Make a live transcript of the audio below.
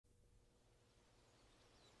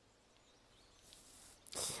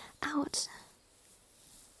Ouch.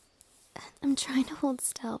 I'm trying to hold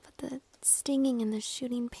still, but the stinging and the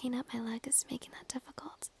shooting pain up my leg is making that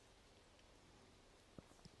difficult.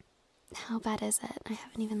 How bad is it? I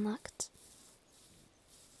haven't even looked.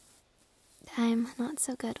 I'm not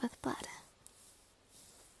so good with blood.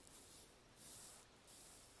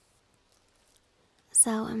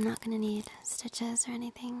 So I'm not gonna need stitches or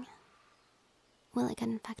anything. Will it get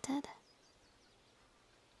infected?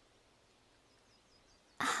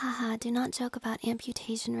 Haha, do not joke about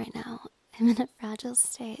amputation right now. I'm in a fragile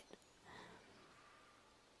state.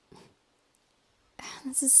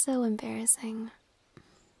 This is so embarrassing.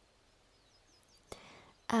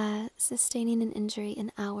 Sustaining an injury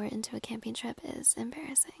an hour into a camping trip is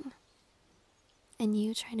embarrassing. And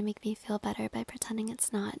you trying to make me feel better by pretending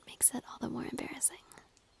it's not makes it all the more embarrassing.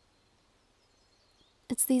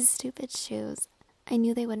 It's these stupid shoes. I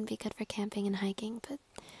knew they wouldn't be good for camping and hiking, but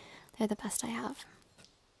they're the best I have.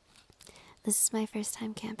 This is my first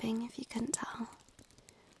time camping, if you couldn't tell.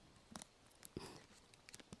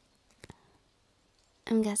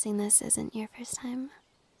 I'm guessing this isn't your first time.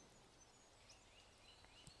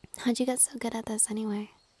 How'd you get so good at this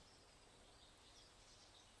anyway?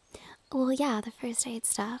 Well, yeah, the first aid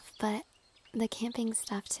stuff, but the camping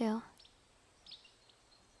stuff too.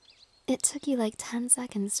 It took you like 10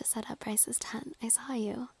 seconds to set up Bryce's tent. I saw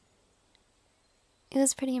you. It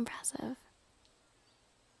was pretty impressive.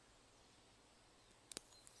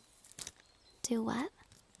 Do what?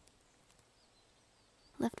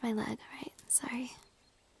 Lift my leg, right? Sorry.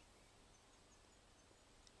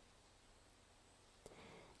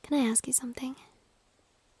 Can I ask you something?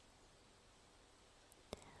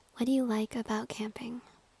 What do you like about camping?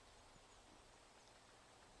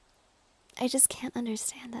 I just can't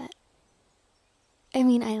understand it. I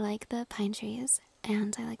mean, I like the pine trees,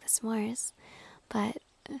 and I like the s'mores, but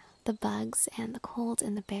the bugs and the cold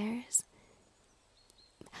and the bears.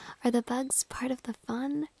 Are the bugs part of the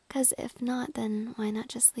fun? 'Cause if not, then why not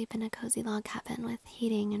just sleep in a cozy log cabin with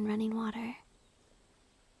heating and running water?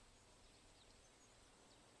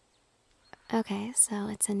 Okay, so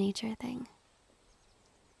it's a nature thing.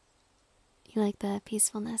 You like the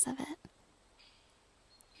peacefulness of it?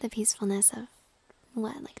 The peacefulness of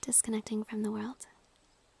what, like disconnecting from the world?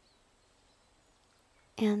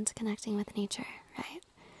 And connecting with nature, right?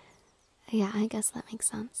 Yeah, I guess that makes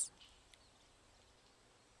sense.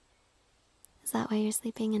 Is that why you're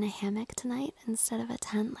sleeping in a hammock tonight instead of a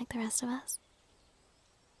tent like the rest of us?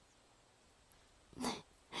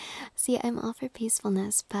 See, I'm all for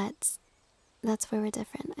peacefulness, but that's where we're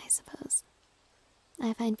different, I suppose.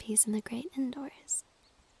 I find peace in the great indoors.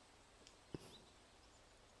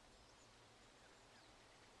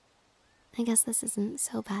 I guess this isn't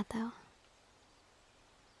so bad, though.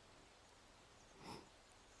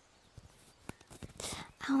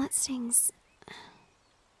 Ow, that stings.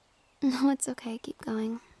 No, it's okay. Keep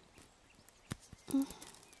going.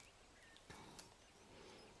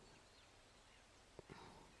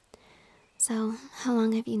 So, how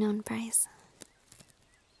long have you known Bryce?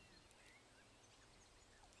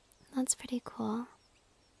 That's pretty cool.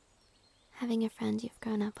 Having a friend you've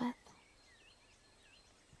grown up with.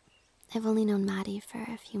 I've only known Maddie for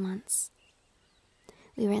a few months.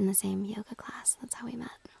 We were in the same yoga class. That's how we met.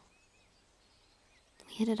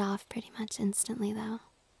 We hit it off pretty much instantly, though.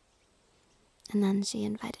 And then she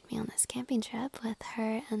invited me on this camping trip with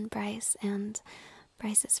her and Bryce and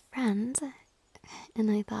Bryce's friend. And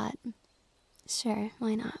I thought, sure,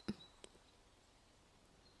 why not?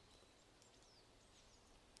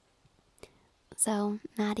 So,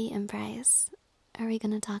 Maddie and Bryce, are we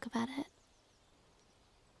gonna talk about it?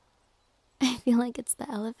 I feel like it's the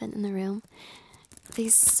elephant in the room. They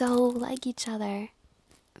so like each other.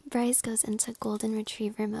 Bryce goes into golden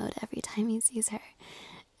retriever mode every time he sees her,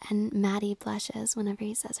 and Maddie blushes whenever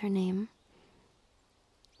he says her name.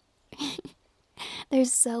 They're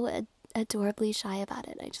so adorably shy about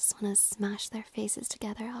it. I just want to smash their faces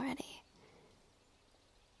together already.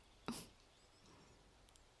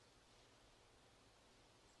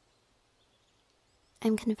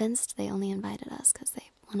 I'm convinced they only invited us because they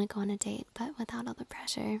want to go on a date, but without all the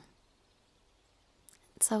pressure.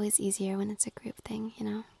 It's always easier when it's a group thing, you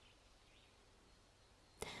know?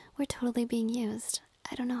 We're totally being used.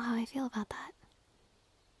 I don't know how I feel about that.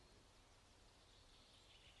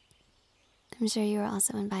 I'm sure you were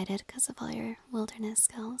also invited because of all your wilderness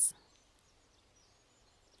skills.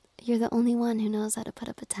 You're the only one who knows how to put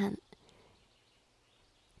up a tent.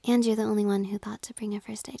 And you're the only one who thought to bring a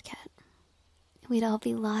first aid kit. We'd all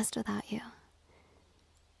be lost without you.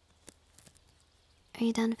 Are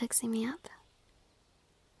you done fixing me up?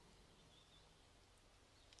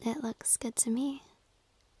 It looks good to me.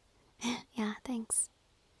 Yeah, thanks.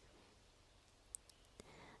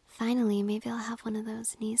 Finally, maybe I'll have one of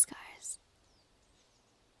those knee scars.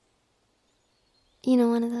 You know,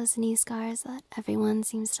 one of those knee scars that everyone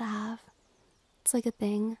seems to have. It's like a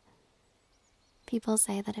thing. People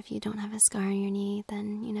say that if you don't have a scar on your knee,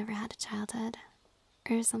 then you never had a childhood.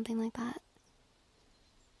 Or something like that.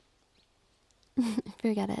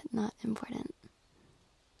 Forget it, not important.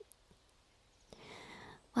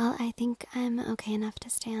 Well, I think I'm okay enough to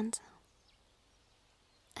stand.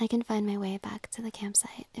 I can find my way back to the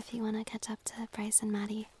campsite if you want to catch up to Bryce and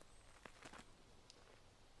Maddie.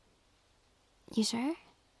 You sure?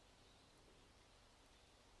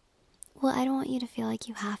 Well, I don't want you to feel like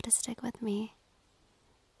you have to stick with me.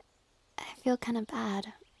 I feel kind of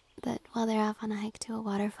bad that while they're off on a hike to a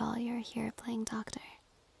waterfall, you're here playing doctor.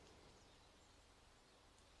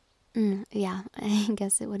 Yeah, I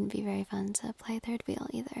guess it wouldn't be very fun to play third wheel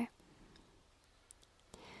either.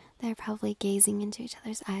 They're probably gazing into each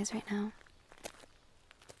other's eyes right now.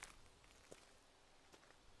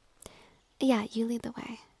 Yeah, you lead the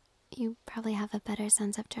way. You probably have a better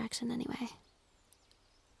sense of direction anyway.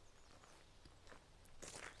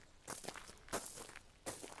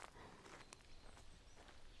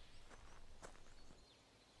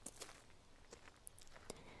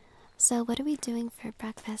 So what are we doing for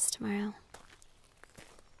breakfast tomorrow?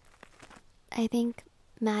 I think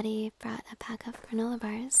Maddie brought a pack of granola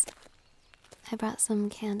bars. I brought some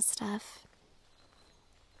canned stuff.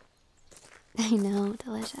 I know,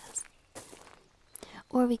 delicious.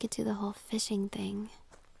 Or we could do the whole fishing thing.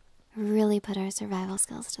 Really put our survival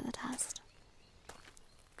skills to the test.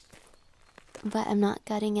 But I'm not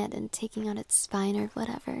gutting it and taking out its spine or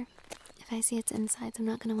whatever. If I see its insides, I'm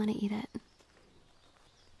not going to want to eat it.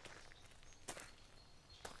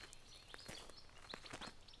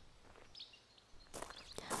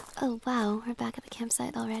 Oh wow, we're back at the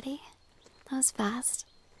campsite already? That was fast.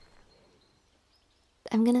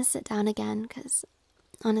 I'm gonna sit down again, because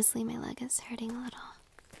honestly my leg is hurting a little.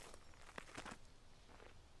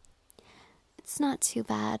 It's not too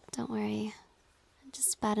bad, don't worry.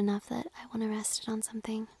 Just bad enough that I want to rest it on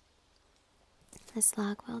something. This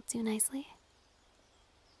log will do nicely.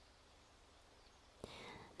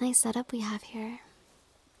 Nice setup we have here.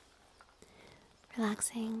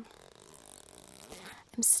 Relaxing.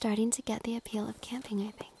 I'm starting to get the appeal of camping,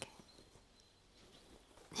 I think.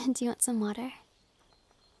 Do you want some water?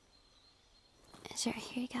 Sure,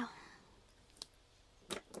 here you go.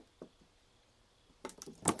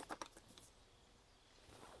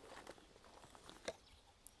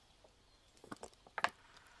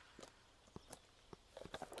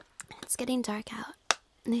 It's getting dark out.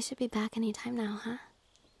 They should be back any time now, huh?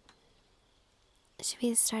 Should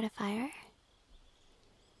we start a fire?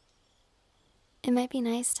 It might be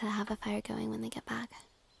nice to have a fire going when they get back.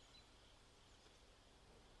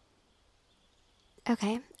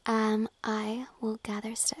 Okay, I will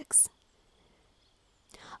gather sticks.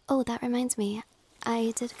 Oh, that reminds me.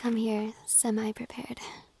 I did come here semi-prepared.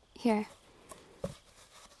 Here.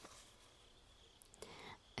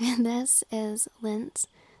 And this is lint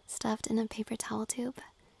stuffed in a paper towel tube.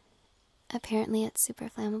 Apparently it's super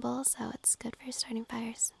flammable, so it's good for starting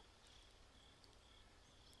fires.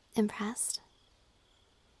 Impressed?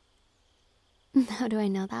 How do I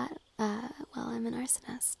know that? Well, I'm an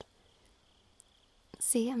arsonist.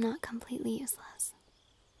 See, I'm not completely useless.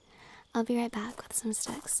 I'll be right back with some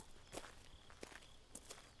sticks.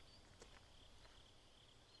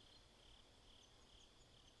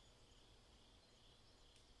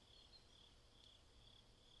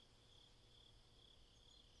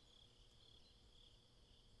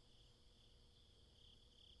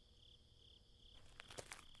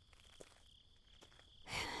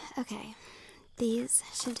 Okay, these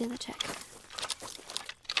should do the trick.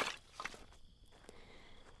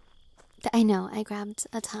 I know, I grabbed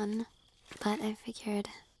a ton, but I figured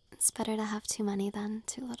it's better to have too many than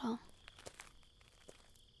too little.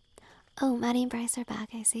 Oh, Maddie and Bryce are back,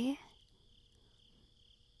 I see.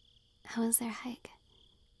 How was their hike?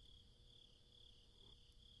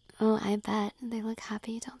 Oh, I bet. They look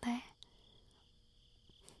happy, don't they?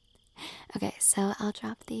 Okay, so I'll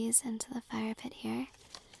drop these into the fire pit here.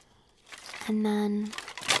 And then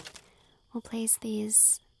we'll place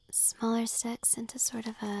these smaller sticks into sort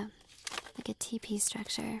of like a teepee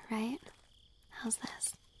structure, right? How's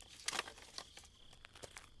this?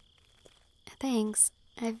 Thanks.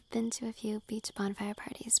 I've been to a few beach bonfire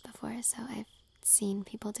parties before, so I've seen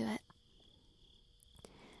people do it.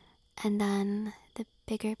 And then the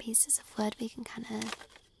bigger pieces of wood we can kind of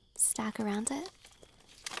stack around it,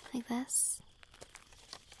 like this.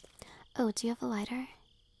 Oh, do you have a lighter?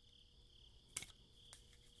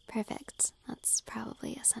 Perfect. That's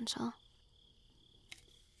probably essential.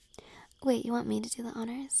 Wait, you want me to do the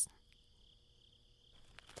honors?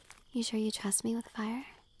 You sure you trust me with fire?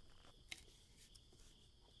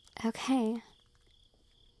 Okay.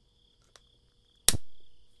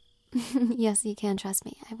 Yes, you can trust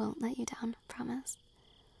me. I won't let you down, promise.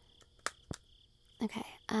 Okay,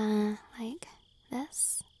 like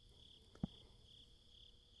this.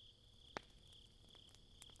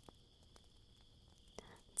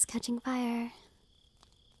 It's catching fire.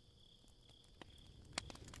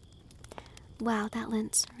 Wow, that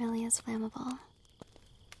lint really is flammable.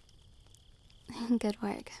 Good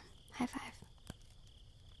work. High five.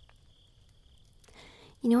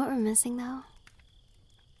 You know what we're missing, though?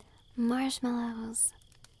 Marshmallows.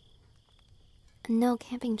 No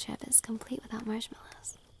camping trip is complete without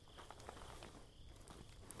marshmallows.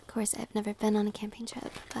 Of course, I've never been on a camping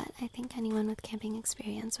trip, but I think anyone with camping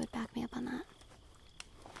experience would back me up on that.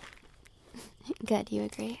 Good, you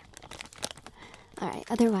agree? Alright,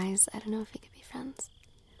 otherwise, I don't know if we could be friends.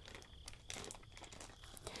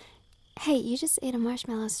 Hey, you just ate a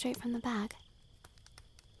marshmallow straight from the bag.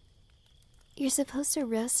 You're supposed to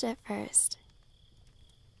roast it first.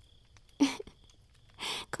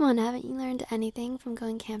 Come on, haven't you learned anything from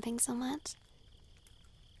going camping so much?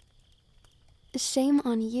 Shame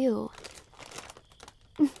on you.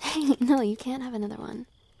 Hey, no, you can't have another one.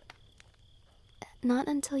 Not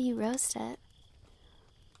until you roast it.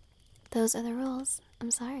 Those are the rules.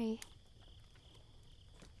 I'm sorry.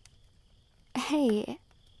 Hey.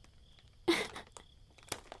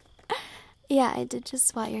 Yeah, I did just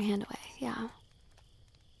swat your hand away, yeah.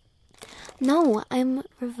 No, I'm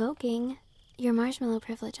revoking your marshmallow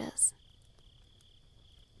privileges.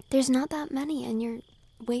 There's not that many, and you're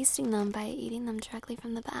wasting them by eating them directly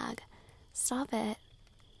from the bag. Stop it.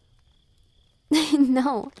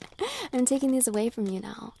 No, I'm taking these away from you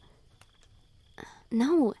now.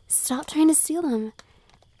 No, stop trying to steal them.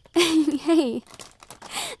 Hey,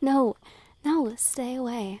 no, stay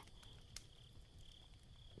away.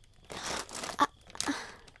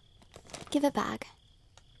 Give it back.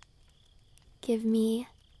 Give me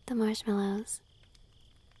the marshmallows,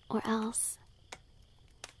 or else.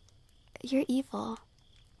 You're evil.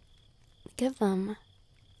 Give them.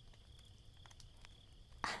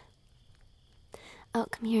 Oh,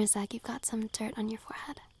 come here, Zach. You've got some dirt on your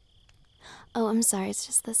forehead. Oh, I'm sorry. It's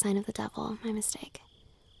just the sign of the devil. My mistake.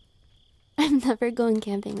 I'm never going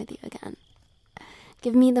camping with you again.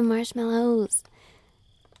 Give me the marshmallows.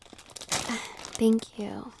 Thank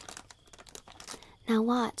you. Now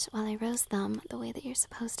watch while I roast them the way that you're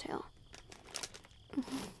supposed to.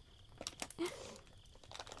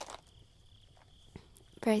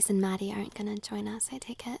 Bryce and Maddie aren't gonna join us, I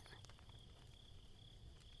take it.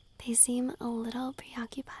 They seem a little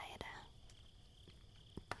preoccupied.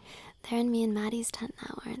 They're in me and Maddie's tent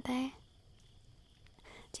now, aren't they?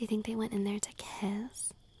 Do you think they went in there to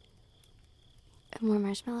kiss? More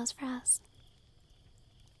marshmallows for us?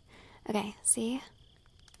 Okay, see?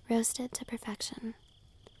 Roasted to perfection.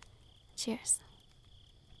 Cheers.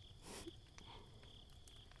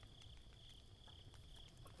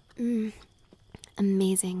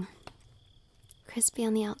 Amazing. Crispy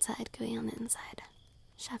on the outside, gooey on the inside.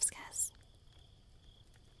 Chef's kiss.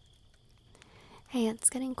 Hey, it's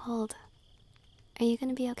getting cold. Are you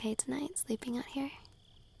gonna be okay tonight, sleeping out here?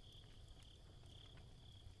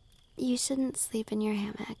 You shouldn't sleep in your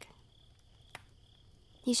hammock.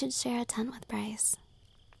 You should share a tent with Bryce.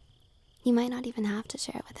 You might not even have to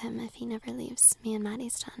share it with him if he never leaves me and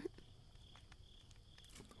Maddie's tent.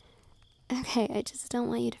 Okay, I just don't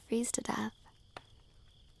want you to freeze to death.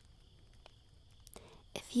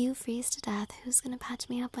 If you freeze to death, who's gonna patch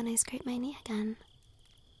me up when I scrape my knee again?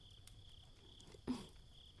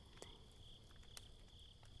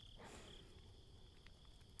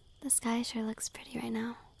 The sky sure looks pretty right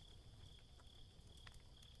now.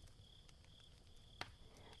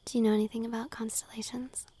 Do you know anything about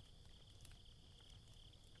constellations?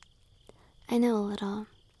 I know a little.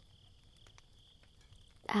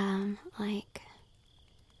 Like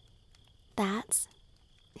that's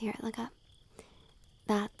here, look up.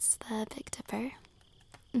 That's the Big Dipper,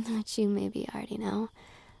 which you maybe already know.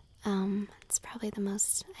 It's probably the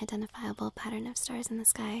most identifiable pattern of stars in the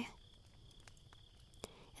sky.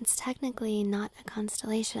 It's technically not a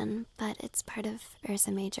constellation, but it's part of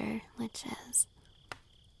Ursa Major, which is...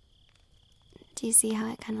 Do you see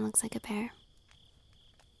how it kind of looks like a bear?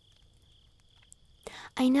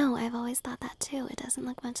 I know, I've always thought that too. It doesn't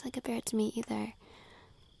look much like a bear to me either.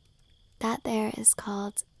 That there is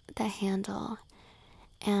called the handle,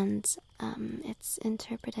 and it's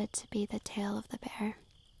interpreted to be the tail of the bear.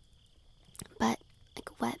 But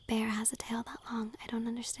Like, what bear has a tail that long? I don't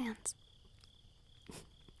understand.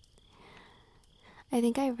 I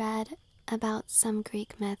think I read about some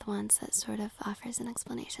Greek myth once that sort of offers an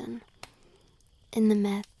explanation. In the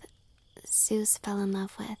myth, Zeus fell in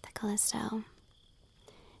love with Callisto,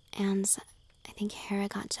 and I think Hera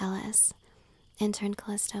got jealous and turned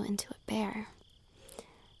Callisto into a bear.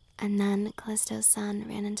 And then Callisto's son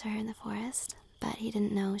ran into her in the forest, but he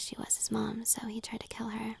didn't know she was his mom, so he tried to kill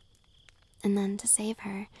her. And then to save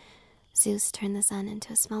her, Zeus turned the son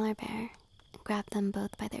into a smaller bear, grabbed them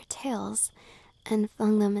both by their tails, and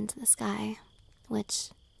flung them into the sky, which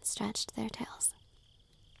stretched their tails.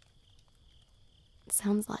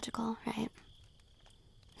 Sounds logical, right?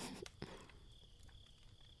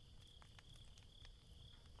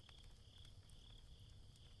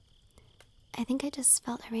 I think I just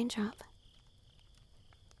felt a raindrop.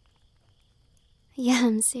 Yeah,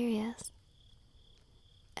 I'm serious.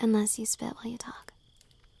 Unless you spit while you talk.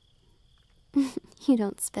 You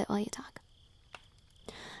don't spit while you talk.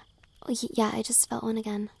 Oh, yeah, I just felt one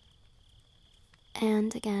again.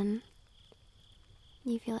 And again.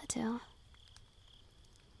 You feel it too.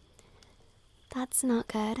 That's not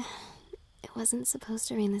good. It wasn't supposed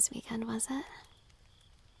to rain this weekend, was it?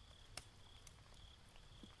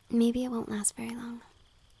 Maybe it won't last very long.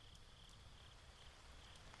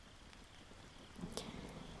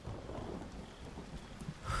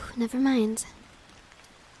 Never mind.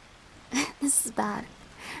 This is bad.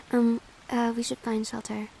 We should find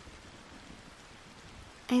shelter.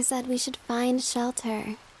 I said we should find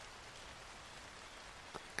shelter.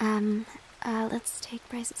 Let's take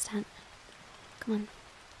Bryce's tent. Come on.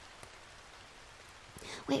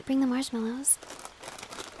 Wait, bring the marshmallows.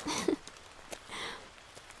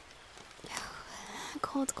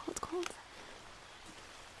 Cold, cold, cold.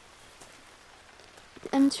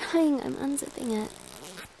 I'm trying, I'm unzipping it.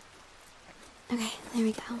 Okay, there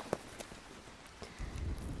we go.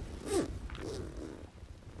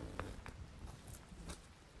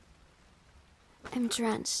 I'm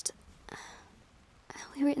drenched.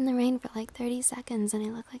 We were in the rain for like 30 seconds and I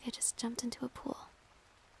look like I just jumped into a pool.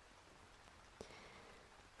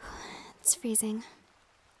 It's freezing.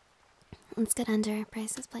 Let's get under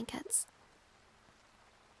Bryce's blankets.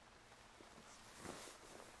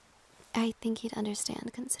 I think he'd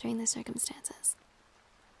understand considering the circumstances.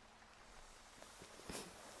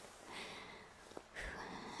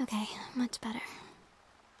 Okay, much better.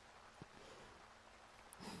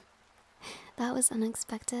 That was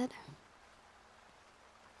unexpected.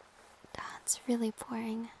 It's really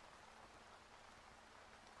pouring.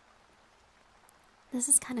 This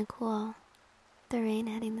is kind of cool. The rain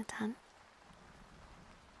hitting the tent.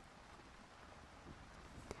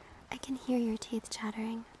 I can hear your teeth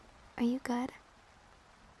chattering. Are you good?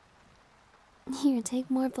 Here, take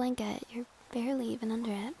more blanket. You're barely even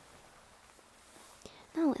under it.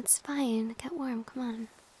 No, it's fine. Get warm, come on.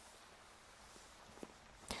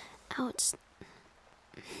 Ouch.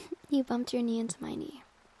 You bumped your knee into my knee.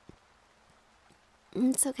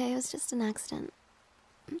 It's okay, it was just an accident.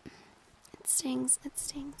 It stings, it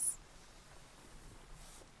stings.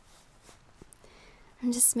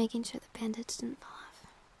 I'm just making sure the bandage didn't fall off.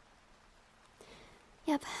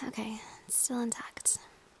 Yep, okay, it's still intact.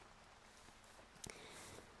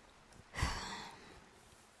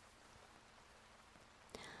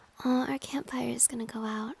 Oh, our campfire is gonna go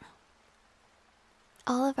out.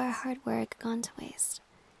 All of our hard work gone to waste.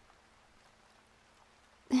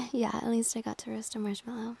 Yeah, at least I got to roast a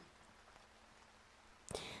marshmallow.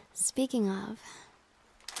 Speaking of...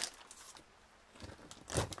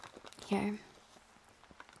 Here.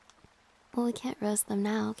 Well, we can't roast them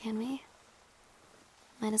now, can we?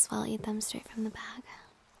 Might as well eat them straight from the bag.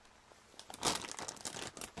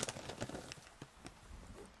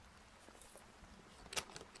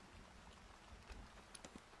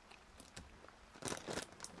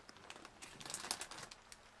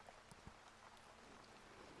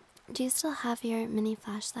 Do you still have your mini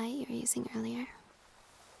flashlight you were using earlier?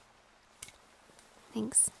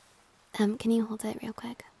 Thanks. Can you hold it real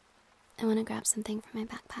quick? I want to grab something from my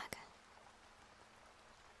backpack.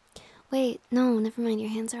 Wait, no, never mind, your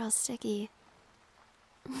hands are all sticky.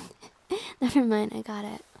 Never mind, I got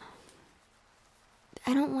it.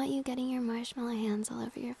 I don't want you getting your marshmallow hands all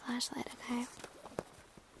over your flashlight, okay?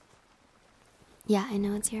 Yeah, I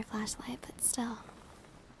know it's your flashlight, but still.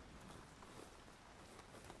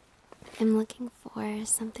 I'm looking for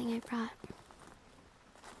something I brought.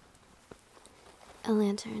 A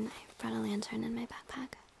lantern. I brought a lantern in my backpack.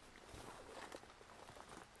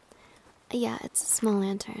 Yeah, it's a small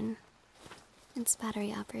lantern. It's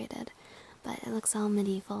battery operated, but it looks all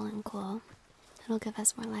medieval and cool. It'll give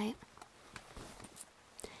us more light.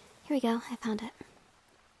 Here we go, I found it.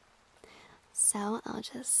 So I'll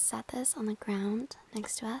just set this on the ground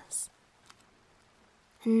next to us.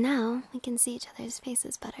 And now we can see each other's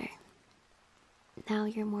faces better. Now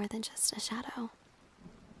you're more than just a shadow.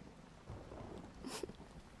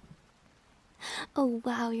 Oh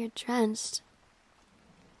wow, you're drenched.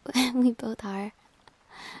 We both are.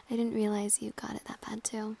 I didn't realize you got it that bad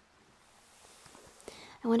too.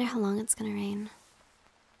 I wonder how long it's gonna rain.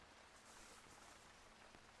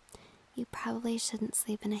 You probably shouldn't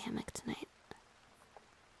sleep in a hammock tonight.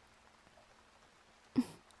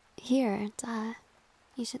 Here, duh.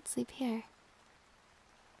 You should sleep here.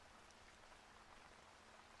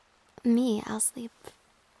 Me, I'll sleep,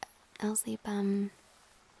 I don't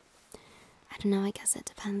know, I guess it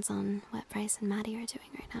depends on what Bryce and Maddie are doing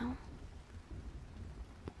right now.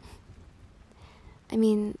 I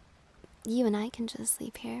mean, you and I can just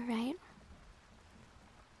sleep here, right?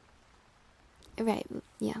 Right,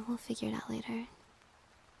 yeah, we'll figure it out later.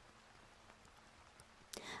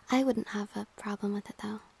 I wouldn't have a problem with it,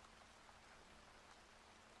 though.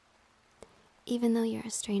 Even though you're a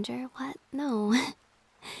stranger? What? No.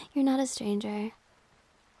 You're not a stranger.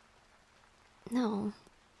 No.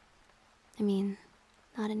 I mean,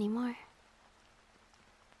 not anymore.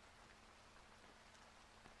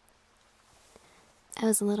 I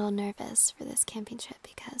was a little nervous for this camping trip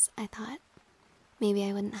because I thought maybe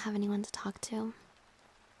I wouldn't have anyone to talk to.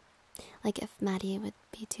 Like if Maddie would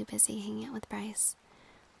be too busy hanging out with Bryce.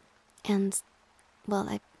 And, well,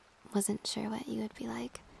 I wasn't sure what you would be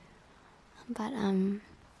like. But, I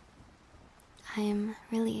am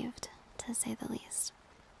relieved, to say the least.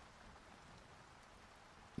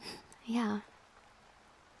 Yeah.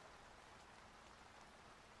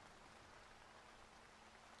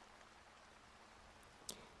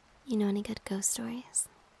 You know any good ghost stories?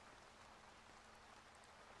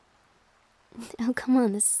 Oh, come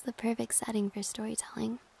on, this is the perfect setting for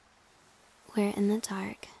storytelling. We're in the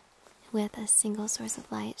dark, with a single source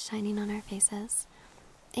of light shining on our faces,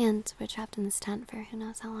 and we're trapped in this tent for who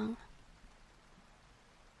knows how long.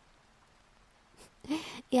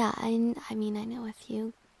 Yeah, I mean, I know a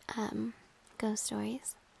few, ghost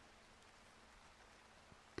stories.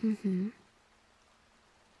 Mm-hmm.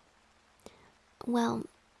 Well,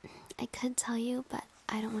 I could tell you, but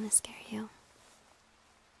I don't want to scare you.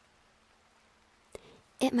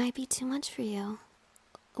 It might be too much for you.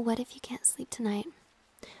 What if you can't sleep tonight?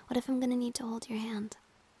 What if I'm gonna need to hold your hand?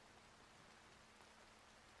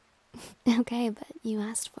 Okay, but you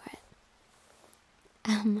asked for it.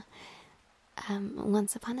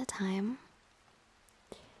 Once upon a time...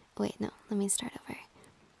 Wait, no, let me start over.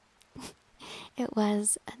 It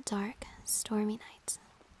was a dark, stormy night.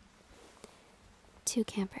 Two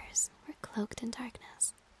campers were cloaked in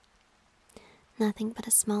darkness. Nothing but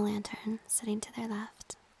a small lantern sitting to their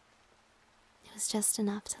left. It was just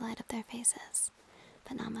enough to light up their faces,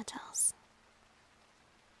 but not much else.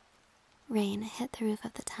 Rain hit the roof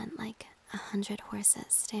of the tent like 100 horses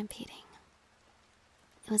stampeding.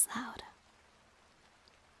 It was loud,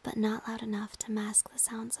 but not loud enough to mask the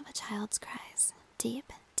sounds of a child's cries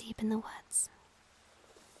deep, deep in the woods.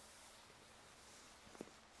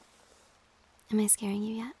 Am I scaring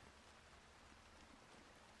you yet?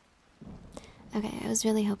 Okay, I was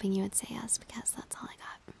really hoping you would say yes because that's all I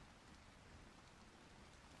got.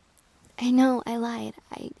 I know, I lied.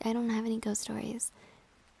 I don't have any ghost stories.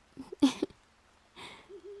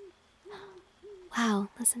 Wow,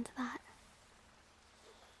 listen to that.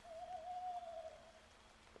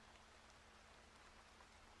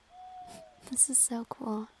 This is so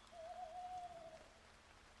cool.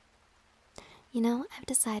 You know, I've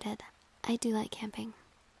decided I do like camping.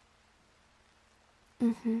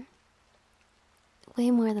 Mm-hmm.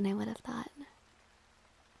 Way more than I would have thought.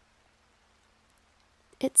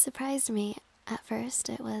 It surprised me. At first,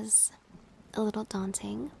 it was a little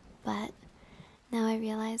daunting, but now I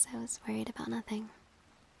realize I was worried about nothing.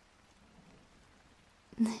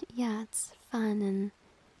 Yeah, it's fun and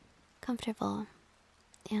comfortable,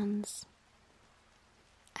 and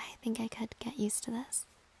I think I could get used to this.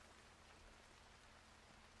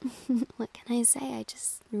 What can I say? I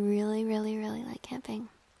just really, really, really like camping.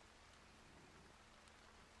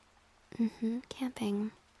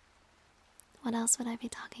 Camping. What else would I be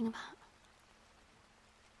talking about?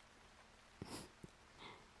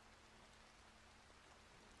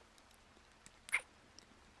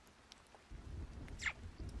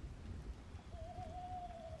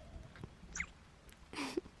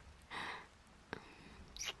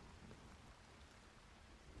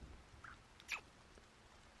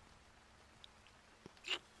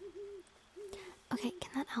 Okay,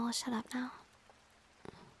 can that owl shut up now?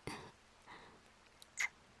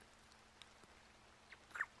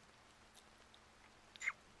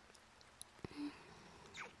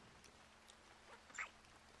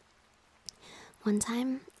 One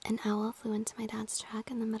time, an owl flew into my dad's truck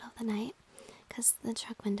in the middle of the night because the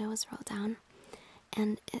truck window was rolled down,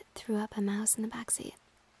 and it threw up a mouse in the back seat.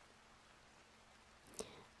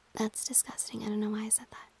 That's disgusting. I don't know why I said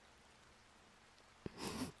that.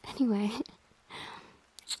 Anyway.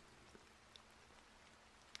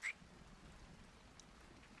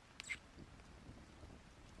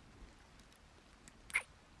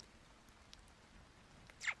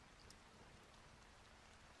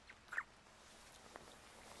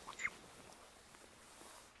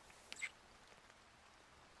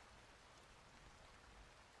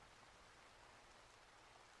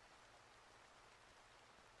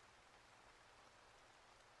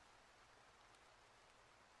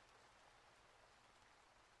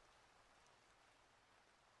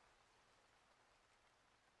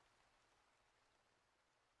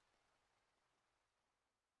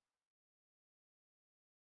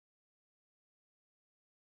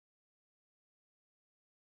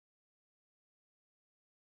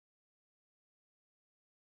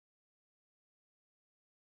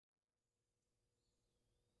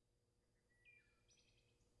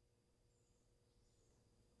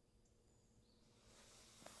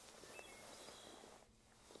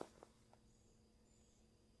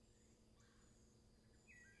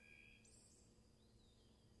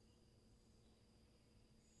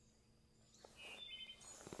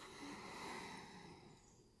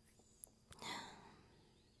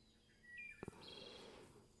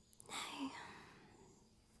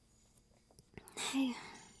 Hey,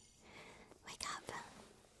 wake up.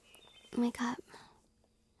 Wake up.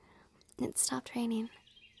 It stopped raining.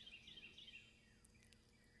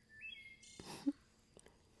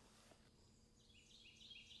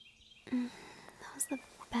 That was the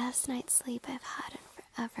best night's sleep I've had in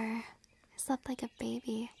forever. I slept like a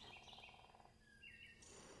baby.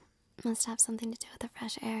 Must have something to do with the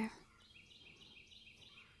fresh air.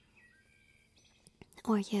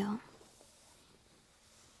 Or you.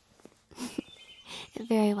 It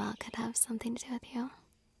very well could have something to do with you.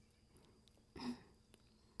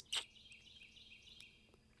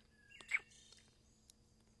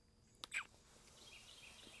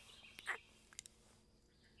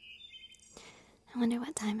 I wonder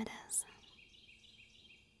what time it is.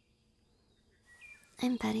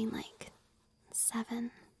 I'm betting like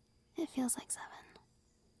 7. It feels like 7.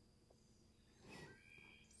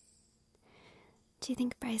 Do you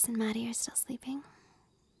think Bryce and Maddie are still sleeping?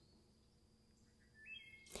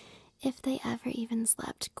 If they ever even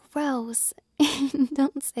slept. Gross.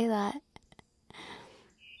 Don't say that.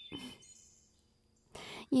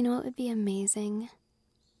 You know what would be amazing?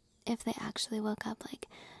 If they actually woke up like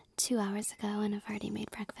 2 hours ago and have already made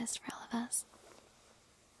breakfast for all of us.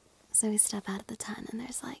 So we step out of the tent and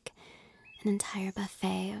there's like an entire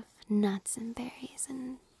buffet of nuts and berries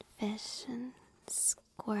and fish and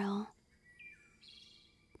squirrel.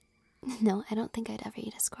 No, I don't think I'd ever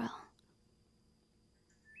eat a squirrel.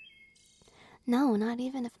 No, not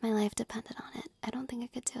even if my life depended on it. I don't think I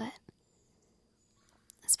could do it.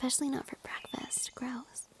 Especially not for breakfast.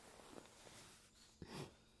 Gross.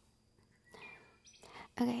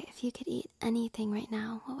 Okay, if you could eat anything right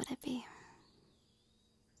now, what would it be?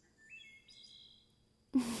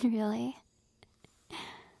 Really?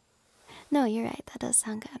 No, you're right. That does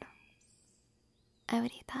sound good. I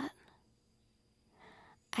would eat that.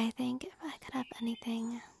 I think if I could have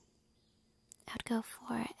anything, I would go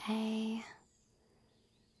for a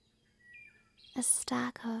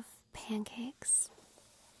stack of pancakes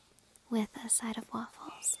with a side of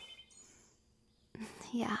waffles.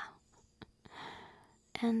 Yeah.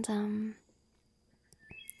 And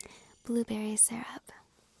blueberry syrup.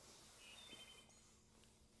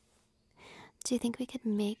 Do you think we could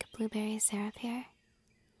make blueberry syrup here?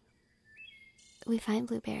 We find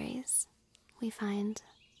blueberries. We find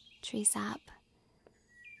tree sap.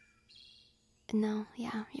 No,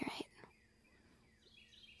 yeah, you're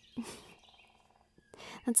right.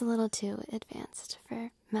 That's a little too advanced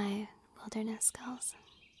for my wilderness skills.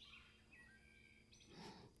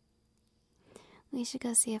 We should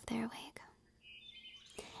go see if they're awake.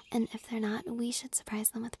 And if they're not, we should surprise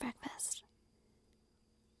them with breakfast.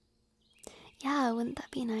 Yeah, wouldn't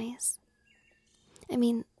that be nice? I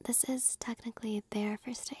mean, this is technically their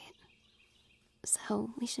first date.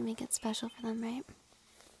 So we should make it special for them, right?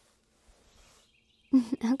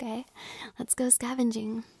 Okay, let's go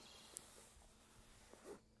scavenging.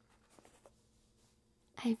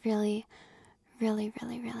 I really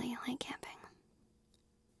like camping.